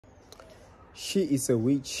She is a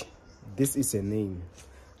witch. This is a name.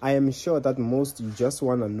 I am sure that most you just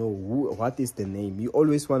want to know what is the name. You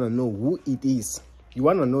always want to know who it is. You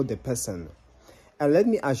want to know the person. And let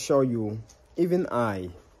me assure you, even I,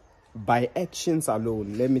 by actions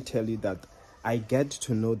alone, let me tell you that I get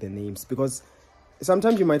to know the names. Because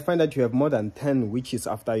sometimes you might find that you have more than 10 witches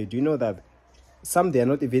after you. Do you know that? Some, they are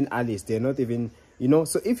not even Alice. They are not even, you know.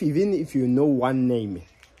 So even if you know one name,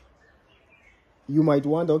 you might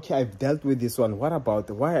wonder, okay, I've dealt with this one. What about,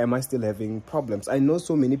 why am I still having problems? I know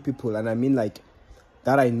so many people, and I mean like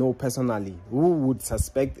that I know personally, who would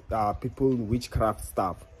suspect people witchcraft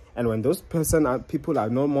stuff. And when those people are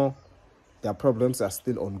no more, their problems are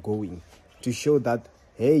still ongoing. To show that,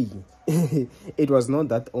 hey, it was not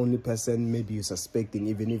that only person maybe you're suspecting,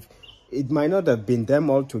 even if it might not have been them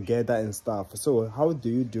all together and stuff. So how do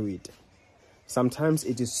you do it? Sometimes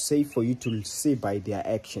it is safe for you to see by their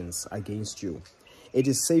actions against you. It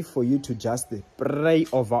is safe for you to just pray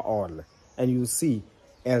over all. And you see,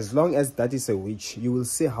 as long as that is a witch, you will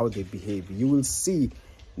see how they behave. You will see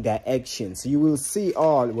their actions. You will see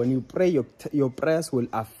all. When you pray, your prayers will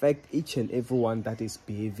affect each and every one that is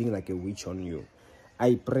behaving like a witch on you.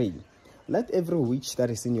 I pray, let every witch that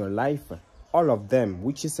is in your life, all of them,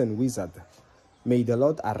 witches and wizards, may the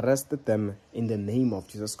Lord arrest them in the name of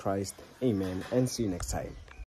Jesus Christ. Amen. And see you next time.